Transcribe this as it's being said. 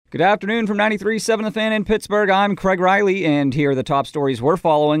Good afternoon from 93.7 The Fan in Pittsburgh. I'm Craig Riley, and here are the top stories we're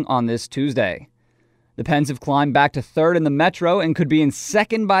following on this Tuesday. The Pens have climbed back to third in the Metro and could be in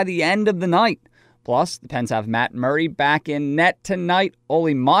second by the end of the night. Plus, the Pens have Matt Murray back in net tonight.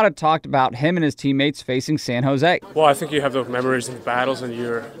 Olli Maatta talked about him and his teammates facing San Jose. Well, I think you have those memories of the battles, and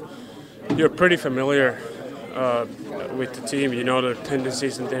you're pretty familiar with the team. You know their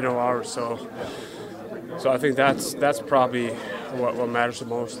tendencies, and they know ours. So I think that's probably what matters the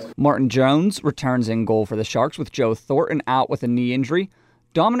most. Martin Jones returns in goal for the Sharks with Joe Thornton out with a knee injury.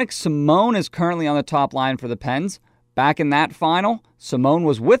 Dominic Simone is currently on the top line for the Pens. Back in that final, Simone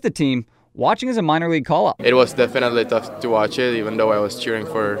was with the team, watching as a minor league call-up. It was definitely tough to watch it, even though I was cheering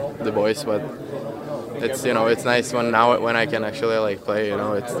for the boys. But it's nice when I can actually play.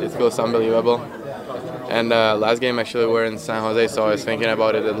 It feels unbelievable. And last game actually we're in San Jose, so I was thinking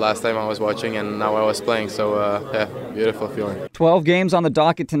about it the last time I was watching, and now I was playing. So beautiful feeling. 12 games on the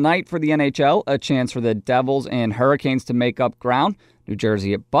docket tonight for the NHL, a chance for the Devils and Hurricanes to make up ground. New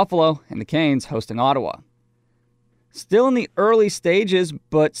Jersey at Buffalo, and the Canes hosting Ottawa. Still in the early stages,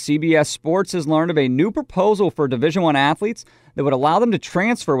 but CBS Sports has learned of a new proposal for Division I athletes that would allow them to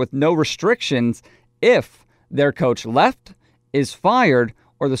transfer with no restrictions if their coach left, is fired,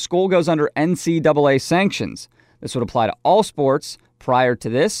 or the school goes under NCAA sanctions. This would apply to all sports. Prior to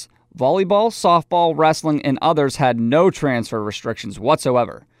this, volleyball, softball, wrestling, and others had no transfer restrictions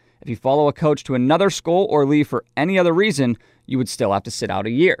whatsoever. If you follow a coach to another school or leave for any other reason, you would still have to sit out a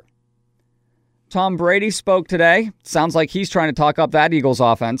year. Tom Brady spoke today. Sounds like he's trying to talk up that Eagles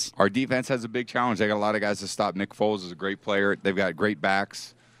offense. Our defense has a big challenge. They got a lot of guys to stop. Nick Foles is a great player. They've got great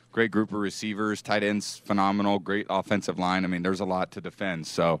backs, great group of receivers, tight ends, phenomenal, great offensive line. I mean, there's a lot to defend,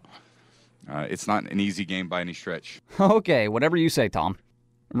 so it's not an easy game by any stretch. Okay, whatever you say, Tom.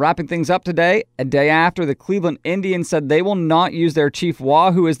 Wrapping things up today, a day after the Cleveland Indians said they will not use their Chief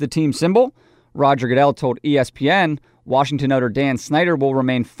Wahoo as the team symbol, Roger Goodell told ESPN Washington owner Dan Snyder will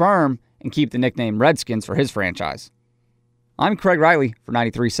remain firm and keep the nickname Redskins for his franchise. I'm Craig Riley for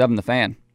 93.7 The Fan.